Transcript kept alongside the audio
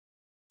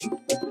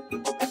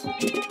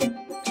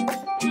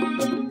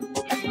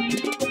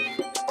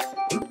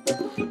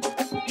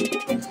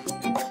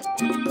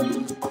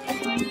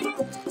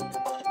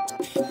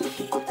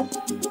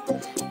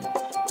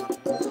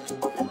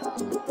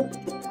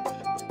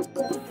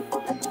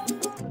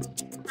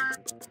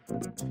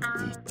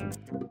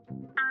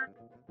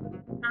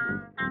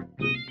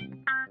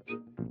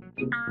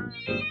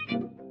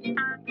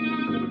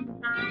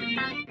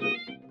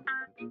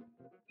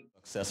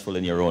successful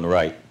in your own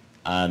right.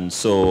 And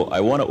so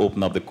I want to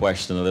open up the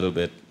question a little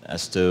bit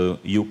as to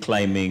you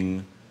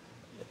climbing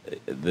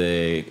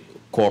the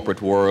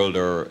corporate world,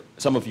 or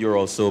some of you are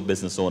also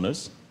business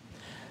owners.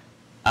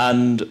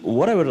 And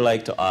what I would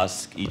like to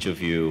ask each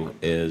of you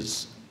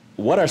is,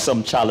 what are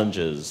some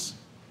challenges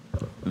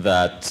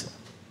that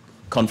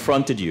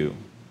confronted you,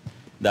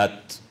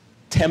 that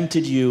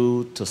tempted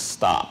you to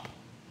stop,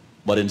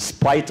 but in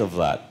spite of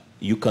that,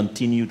 you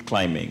continued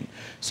climbing?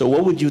 So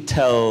what would you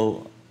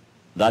tell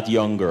that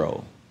young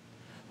girl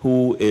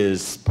who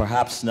is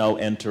perhaps now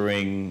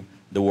entering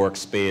the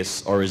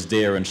workspace or is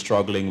there and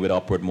struggling with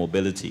upward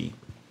mobility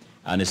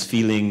and is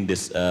feeling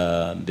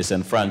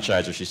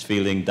disenfranchised, or she's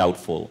feeling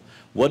doubtful?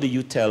 What do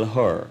you tell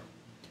her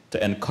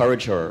to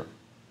encourage her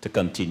to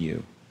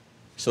continue?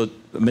 So,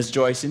 Ms.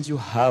 Joy, since you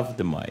have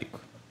the mic,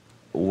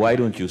 why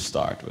don't you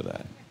start with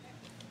that?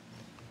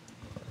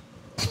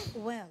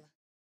 Well,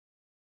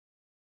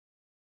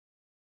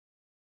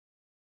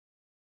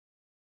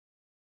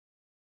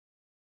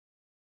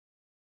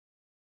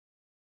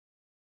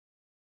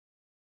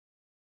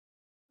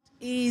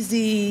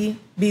 easy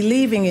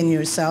believing in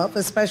yourself,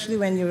 especially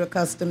when you're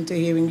accustomed to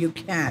hearing you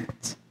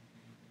can't.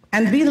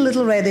 And be the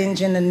little red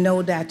engine and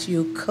know that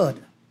you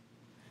could.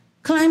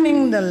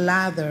 Climbing the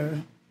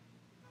ladder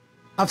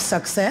of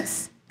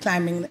success,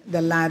 climbing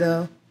the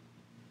ladder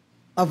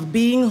of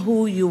being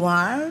who you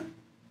are,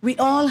 we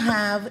all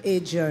have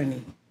a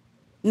journey.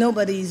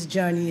 Nobody's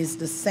journey is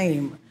the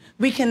same.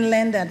 We can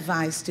lend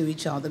advice to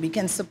each other, we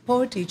can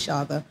support each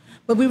other,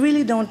 but we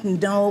really don't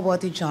know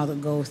what each other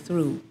go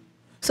through.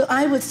 So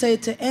I would say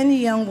to any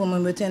young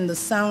woman within the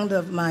sound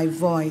of my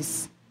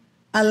voice,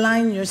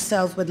 align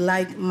yourself with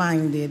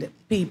like-minded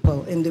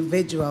people,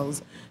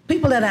 individuals,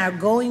 people that are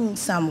going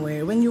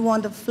somewhere. When you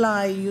want to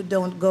fly, you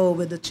don't go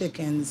with the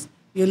chickens.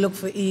 You look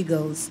for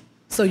eagles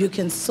so you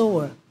can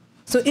soar.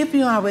 So if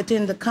you are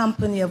within the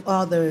company of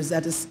others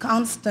that is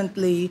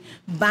constantly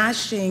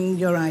bashing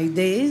your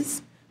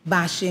ideas,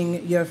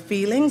 bashing your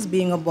feelings,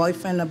 being a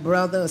boyfriend, a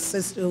brother, a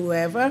sister,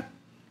 whoever,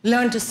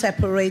 learn to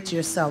separate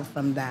yourself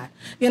from that.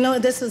 You know,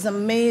 this is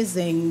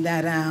amazing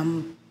that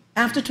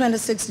after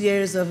 26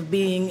 years of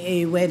being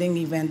a wedding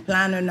event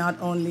planner, not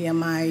only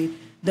am I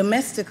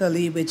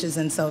domestically, which is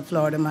in South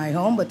Florida, my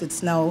home, but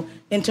it's now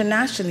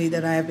internationally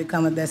that I have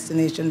become a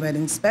destination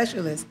wedding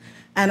specialist.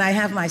 And I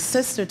have my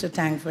sister to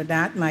thank for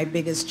that, my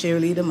biggest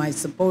cheerleader, my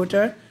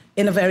supporter,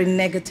 in a very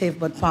negative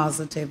but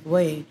positive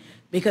way,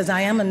 because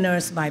I am a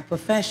nurse by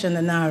profession,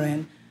 an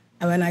RN.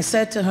 And when I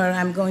said to her,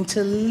 I'm going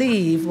to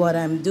leave what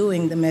I'm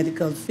doing, the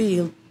medical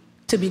field,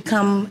 to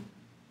become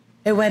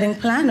a wedding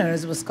planner,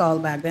 as it was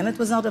called back then. It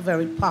was not a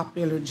very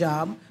popular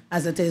job,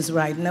 as it is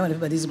right now.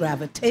 Everybody's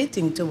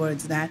gravitating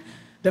towards that.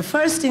 The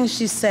first thing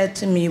she said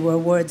to me were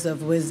words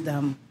of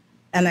wisdom.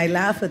 And I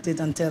laugh at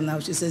it until now.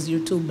 She says,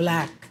 you're too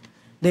black.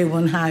 They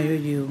won't hire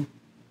you.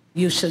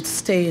 You should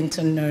stay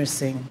into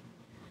nursing.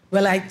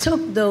 Well, I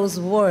took those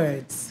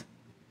words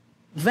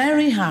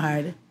very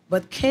hard,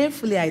 but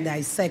carefully I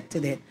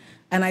dissected it.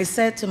 And I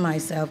said to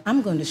myself,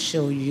 I'm going to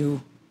show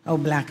you how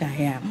black I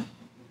am.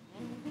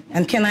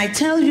 And can I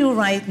tell you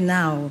right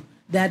now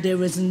that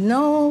there is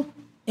no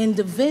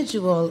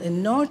individual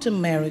in North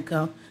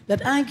America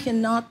that I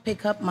cannot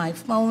pick up my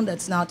phone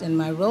that's not in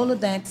my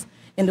Rolodex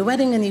in the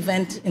wedding and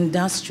event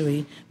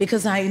industry,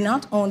 because I'm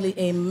not only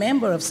a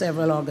member of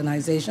several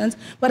organizations,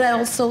 but I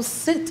also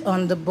sit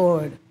on the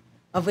board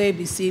of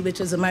ABC,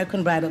 which is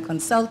American Bridal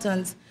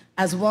Consultants,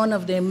 as one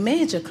of their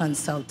major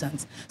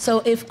consultants.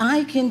 So if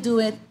I can do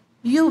it,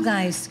 you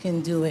guys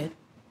can do it.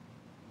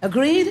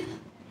 Agreed?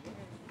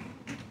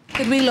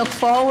 Could we look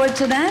forward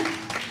to that?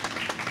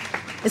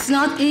 It's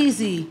not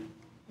easy,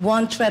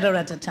 one treader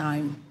at a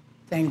time.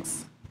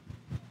 Thanks.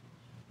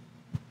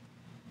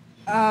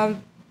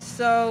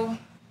 So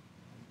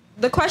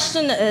the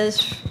question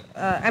is,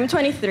 I'm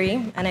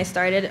 23 and I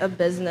started a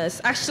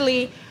business.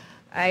 Actually,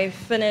 I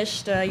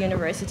finished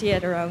university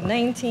at around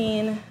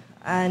 19,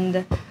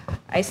 and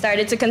I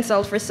started to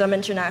consult for some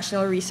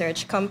international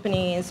research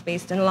companies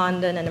based in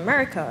London and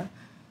America.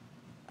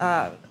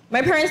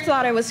 My parents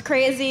thought I was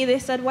crazy. They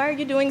said, why are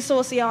you doing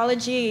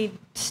sociology?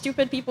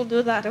 Stupid people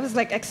do that. I was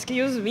like,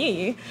 excuse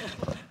me.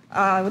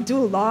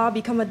 Do law,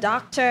 become a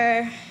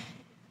doctor.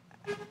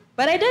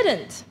 But I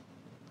didn't.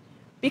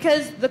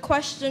 Because the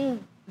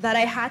question that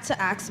I had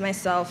to ask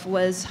myself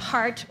was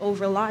heart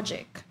over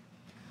logic.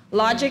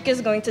 Logic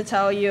is going to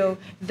tell you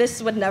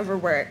this would never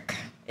work.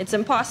 It's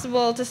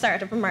impossible to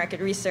start up a market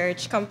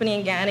research company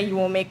in Ghana. You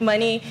won't make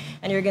money,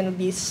 and you're going to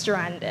be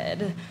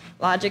stranded.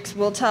 Logic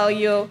will tell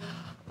you,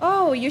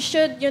 oh, you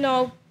should,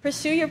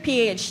 pursue your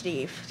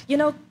PhD.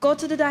 Go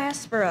to the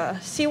diaspora,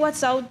 see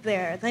what's out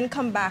there, then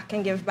come back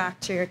and give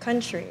back to your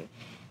country.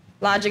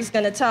 Logic's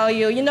going to tell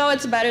you,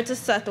 it's better to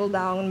settle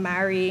down,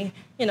 marry,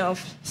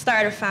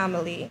 start a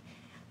family.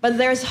 But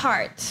there's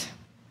heart.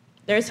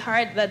 There's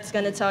heart that's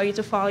going to tell you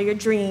to follow your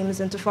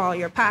dreams and to follow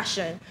your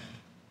passion.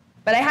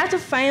 But I had to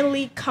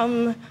finally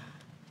come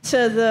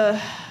to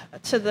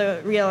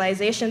the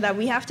realization that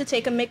we have to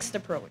take a mixed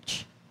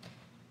approach.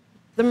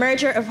 the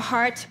merger of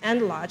heart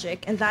and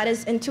logic, and that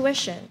is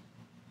intuition.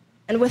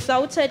 And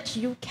without it,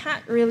 you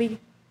can't really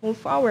move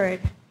forward.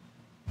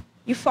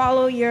 You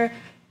follow your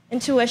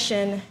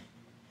intuition,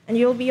 and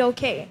you'll be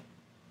okay.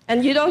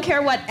 And you don't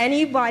care what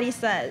anybody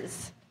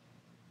says.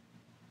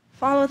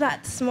 Follow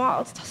that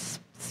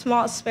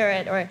small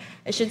spirit, or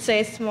I should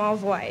say small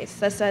voice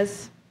that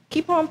says,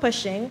 keep on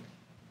pushing,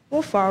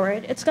 move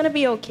forward, it's gonna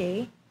be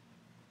okay.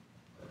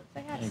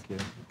 So yes. Thank you.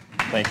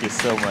 Thank you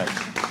so much.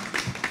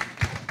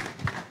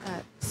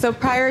 So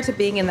prior to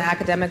being in the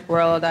academic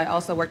world, I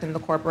also worked in the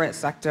corporate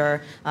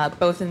sector,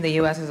 both in the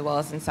US as well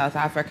as in South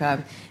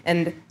Africa.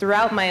 And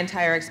throughout my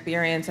entire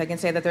experience, I can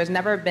say that there's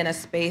never been a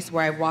space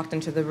where I've walked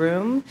into the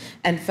room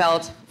and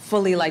felt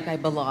fully like I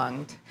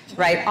belonged.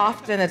 Right?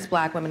 Often it's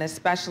Black women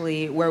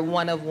especially, we're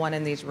one of one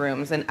in these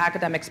rooms, and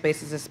academic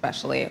spaces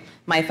especially.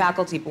 My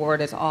faculty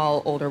board is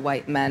all older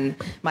white men.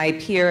 My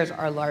peers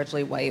are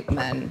largely white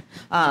men.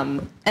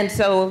 And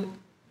so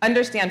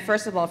understand,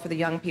 first of all, for the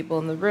young people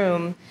in the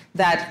room,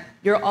 that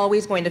you're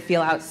always going to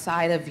feel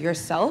outside of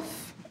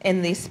yourself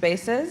in these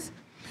spaces.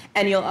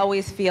 And you'll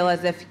always feel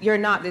as if you're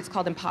not, it's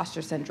called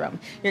imposter syndrome.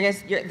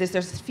 There's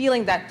this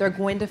feeling that they're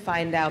going to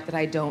find out that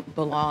I don't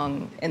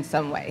belong in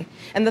some way.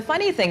 And the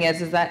funny thing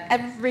is that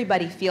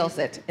everybody feels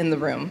it in the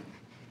room,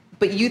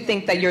 but you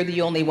think that you're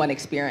the only one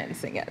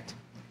experiencing it.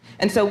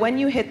 And so when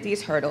you hit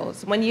these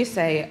hurdles, when you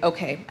say,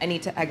 okay, I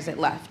need to exit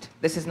left,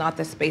 this is not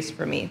the space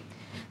for me,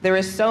 there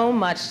is so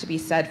much to be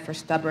said for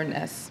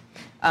stubbornness.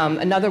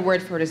 Another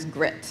word for it is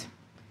grit.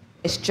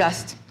 It's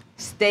just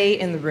stay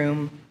in the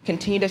room,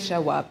 continue to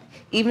show up,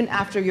 even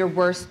after your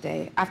worst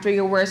day, after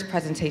your worst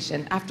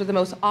presentation, after the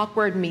most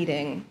awkward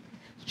meeting,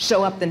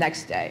 show up the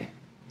next day.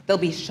 They'll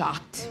be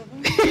shocked.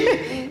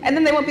 And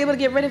then they won't be able to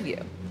get rid of you.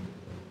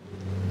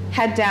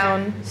 Head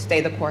down,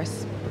 stay the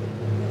course.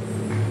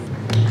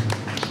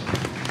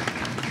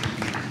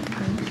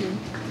 Thank you.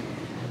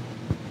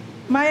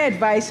 My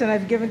advice, and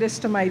I've given this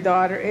to my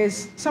daughter,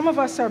 is some of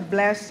us are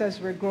blessed as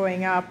we're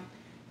growing up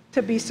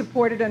to be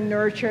supported and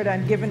nurtured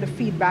and given the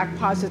feedback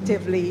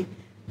positively.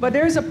 But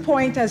there's a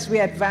point as we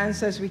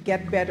advance, as we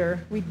get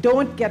better, we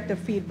don't get the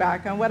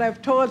feedback. And what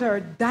I've told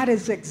her, that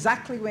is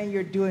exactly when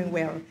you're doing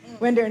well.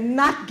 When they're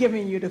not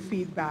giving you the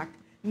feedback,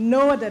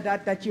 know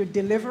that you're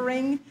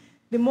delivering.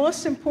 The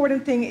most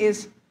important thing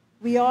is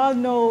we all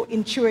know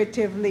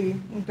intuitively,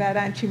 I'm glad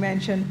Auntie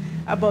mentioned,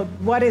 about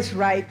what is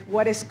right,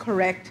 what is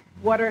correct,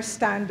 what our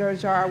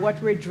standards are,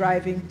 what we're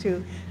driving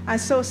to.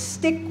 And so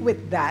stick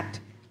with that.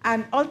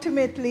 And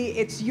ultimately,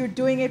 it's you're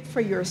doing it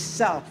for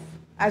yourself.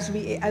 As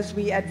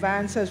we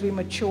advance, as we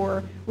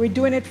mature, we're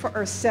doing it for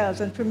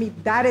ourselves. And for me,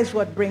 that is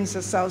what brings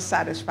the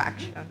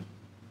self-satisfaction.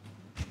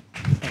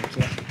 Thank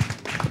you.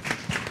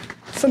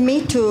 For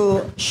me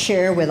to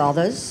share with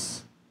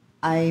others,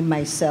 I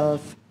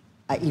myself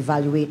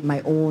evaluate my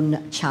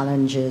own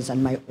challenges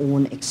and my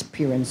own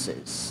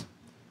experiences.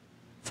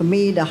 For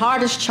me, the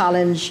hardest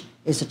challenge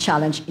is a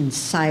challenge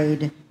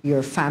inside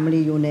your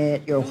family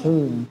unit, your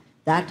home.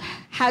 That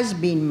has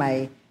been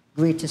my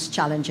greatest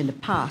challenge in the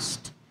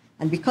past.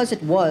 And because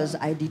it was,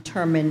 I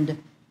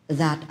determined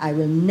that I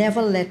will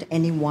never let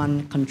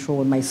anyone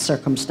control my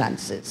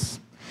circumstances.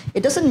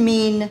 It doesn't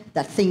mean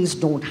that things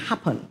don't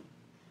happen,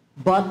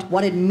 but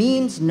what it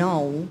means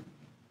now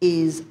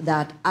is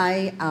that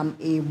I am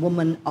a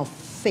woman of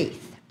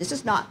faith. This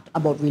is not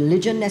about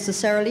religion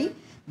necessarily,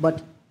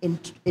 but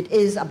it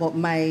is about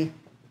my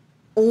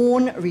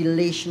own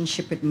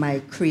relationship with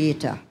my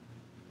Creator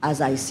as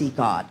I see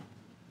God,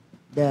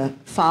 the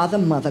Father,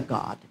 Mother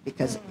God,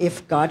 because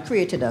if God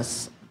created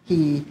us,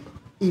 she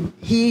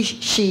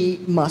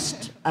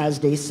must, as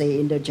they say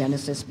in the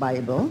Genesis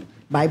Bible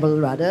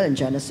in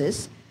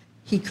Genesis,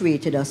 he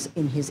created us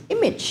in his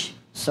image.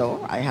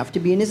 So I have to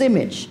be in his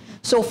image.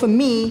 So for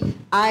me,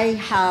 I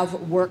have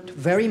worked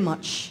very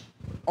much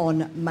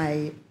on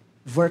my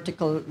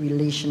vertical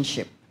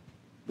relationship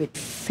with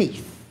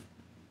faith.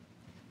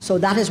 So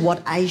that is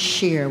what I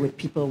share with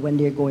people when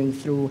they're going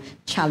through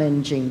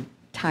challenging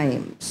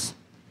times.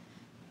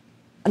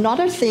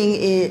 Another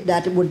thing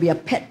that would be a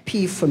pet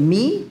peeve for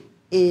me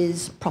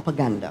is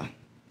propaganda,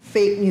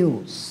 fake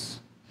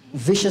news,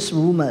 vicious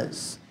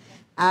rumors.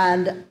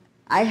 And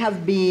I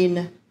have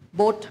been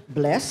both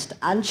blessed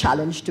and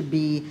challenged to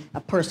be a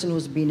person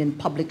who's been in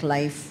public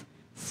life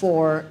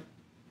for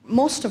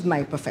most of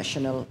my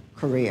professional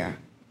career.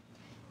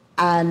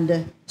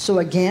 And so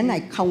again, I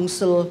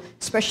counsel,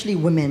 especially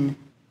women,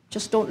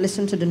 just don't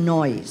listen to the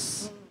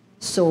noise.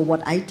 So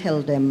what I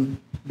tell them,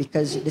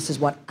 because this is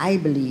what I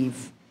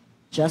believe,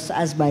 just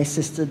as my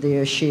sister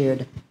there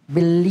shared,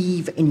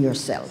 believe in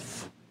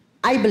yourself.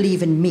 I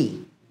believe in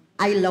me.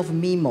 I love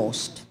me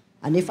most.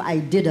 And if I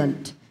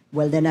didn't,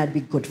 well, then I'd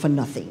be good for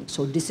nothing.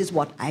 So this is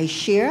what I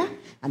share,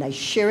 and I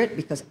share it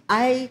because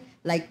I,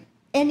 like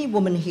any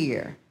woman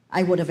here,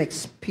 I would have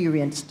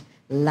experienced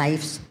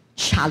life's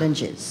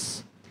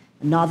challenges.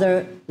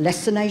 Another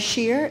lesson I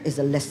share is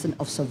a lesson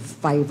of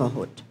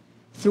survivorhood.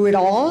 Through it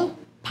all,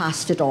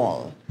 past it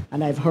all.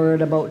 And I've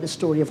heard about the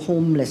story of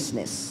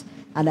homelessness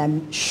And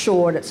I'm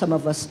sure that some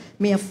of us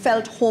may have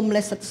felt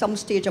homeless at some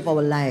stage of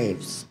our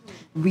lives.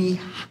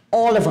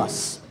 All of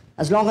us,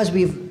 as long as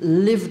we've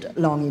lived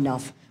long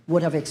enough,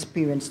 would have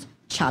experienced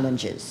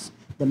challenges.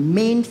 The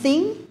main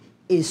thing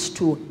is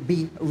to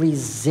be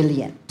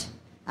resilient.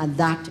 And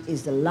that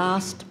is the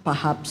last,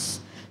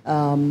 perhaps,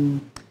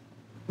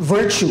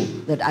 virtue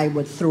that I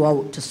would throw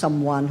out to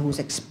someone who's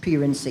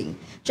experiencing.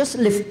 Just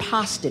live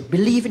past it.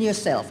 Believe in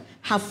yourself.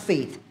 Have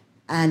faith.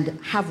 And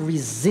have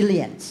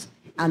resilience.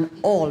 And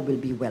all will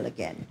be well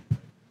again.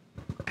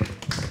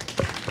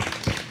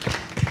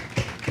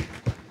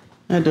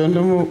 I don't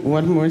know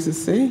what more to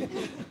say.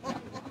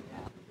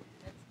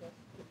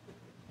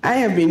 I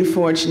have been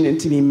fortunate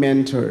to be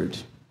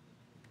mentored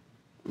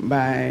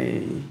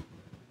by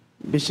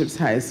Bishop's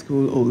High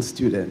School old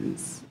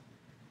students.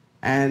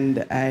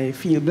 And I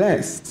feel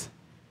blessed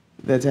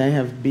that I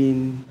have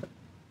been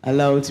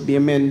allowed to be a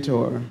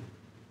mentor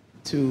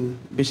to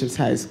Bishop's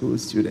High School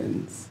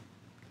students.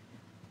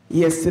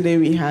 Yesterday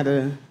we had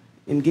an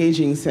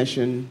engaging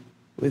session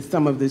with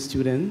some of the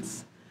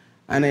students,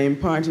 and I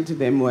imparted to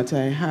them what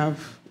I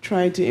have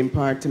tried to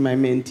impart to my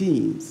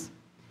mentees,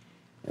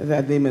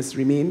 that they must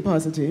remain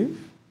positive,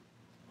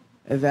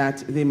 that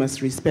they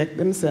must respect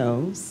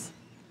themselves,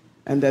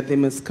 and that they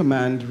must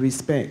command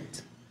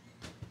respect.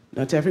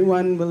 Not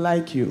everyone will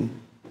like you.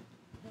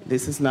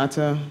 This is not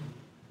a,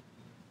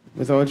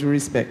 with all due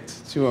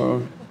respect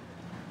to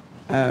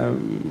our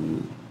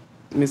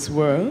Miss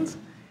World,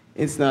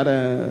 it's not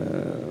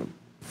a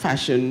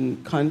fashion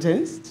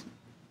contest,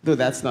 though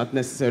that's not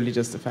necessarily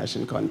just a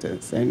fashion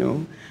contest, I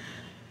know.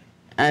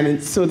 And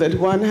it's so that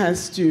one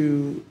has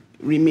to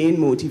remain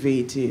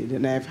motivated,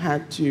 and I've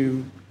had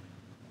to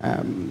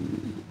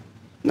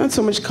not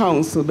so much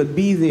counsel, but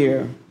be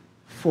there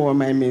for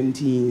my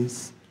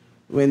mentees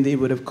when they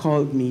would have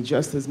called me,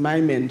 just as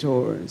my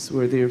mentors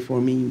were there for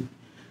me.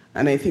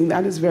 And I think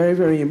that is very,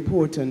 very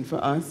important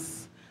for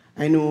us.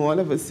 I know all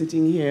of us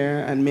sitting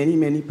here and many,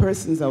 many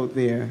persons out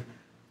there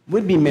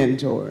would be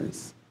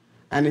mentors.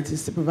 And it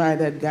is to provide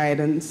that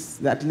guidance,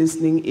 that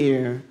listening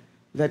ear,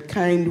 that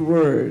kind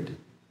word,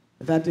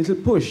 that little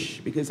push,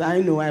 because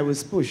I know I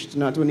was pushed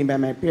not only by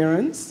my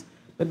parents,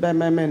 but by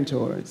my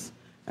mentors.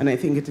 And I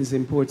think it is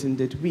important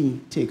that we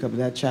take up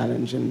that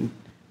challenge and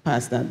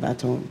pass that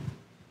baton.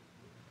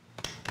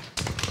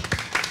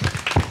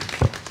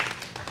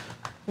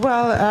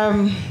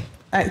 Well,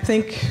 I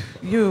think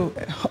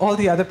all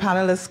the other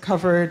panelists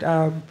covered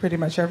pretty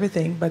much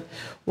everything, but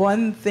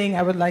one thing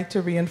I would like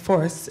to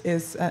reinforce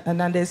is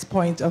Anande's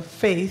point of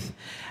faith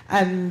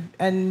and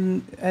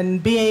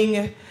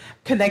being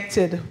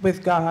connected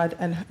with God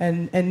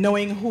and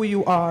knowing who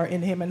you are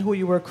in Him and who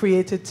you were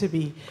created to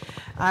be.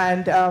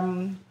 And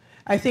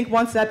I think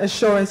once that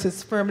assurance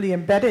is firmly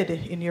embedded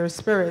in your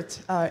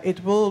spirit,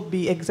 it will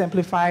be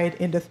exemplified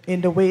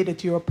in the way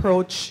that you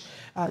approach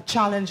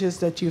challenges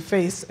that you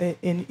face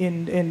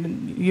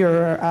in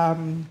your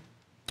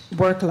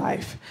work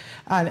life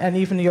and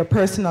even your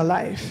personal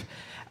life.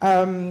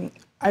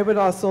 I would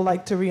also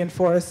like to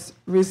reinforce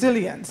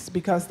resilience,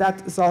 because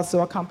that is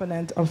also a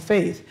component of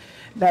faith,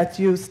 that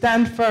you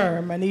stand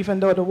firm, and even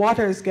though the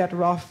waters get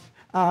rough,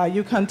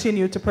 you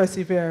continue to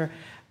persevere.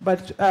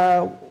 But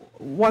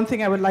one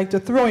thing I would like to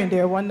throw in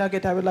there, one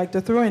nugget I would like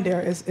to throw in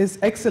there is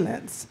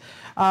excellence.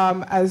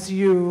 As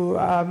you,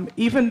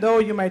 even though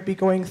you might be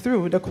going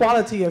through, the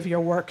quality of your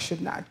work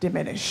should not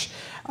diminish.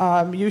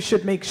 You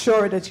should make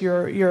sure that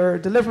your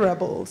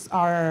deliverables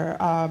are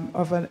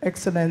of an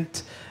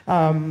excellent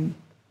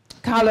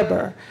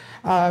caliber,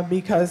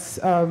 because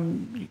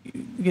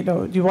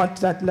you want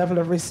that level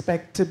of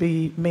respect to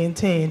be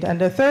maintained. And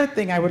the third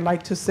thing I would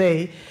like to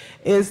say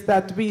is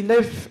that we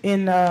live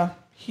in a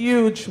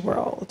huge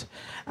world.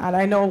 And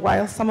I know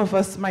while some of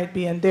us might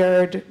be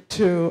endeared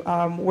to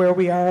where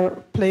we are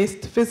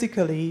placed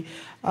physically,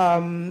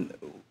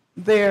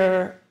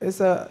 there is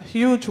a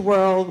huge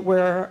world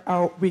where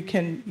we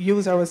can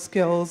use our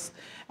skills,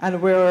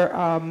 and where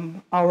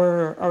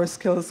our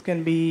skills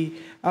can be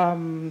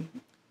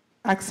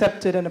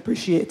accepted and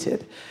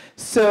appreciated.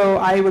 So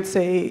I would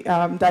say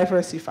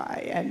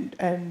diversify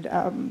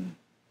and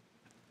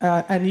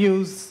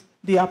use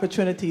the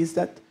opportunities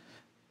that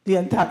the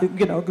entire,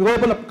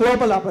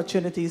 global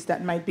opportunities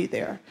that might be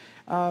there.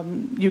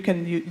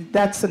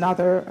 That's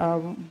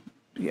another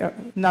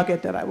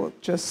nugget that I will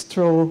just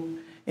throw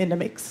in the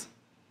mix.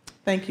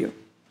 Thank you.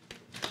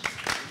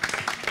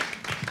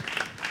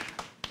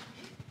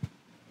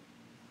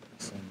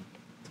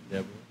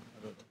 Deborah.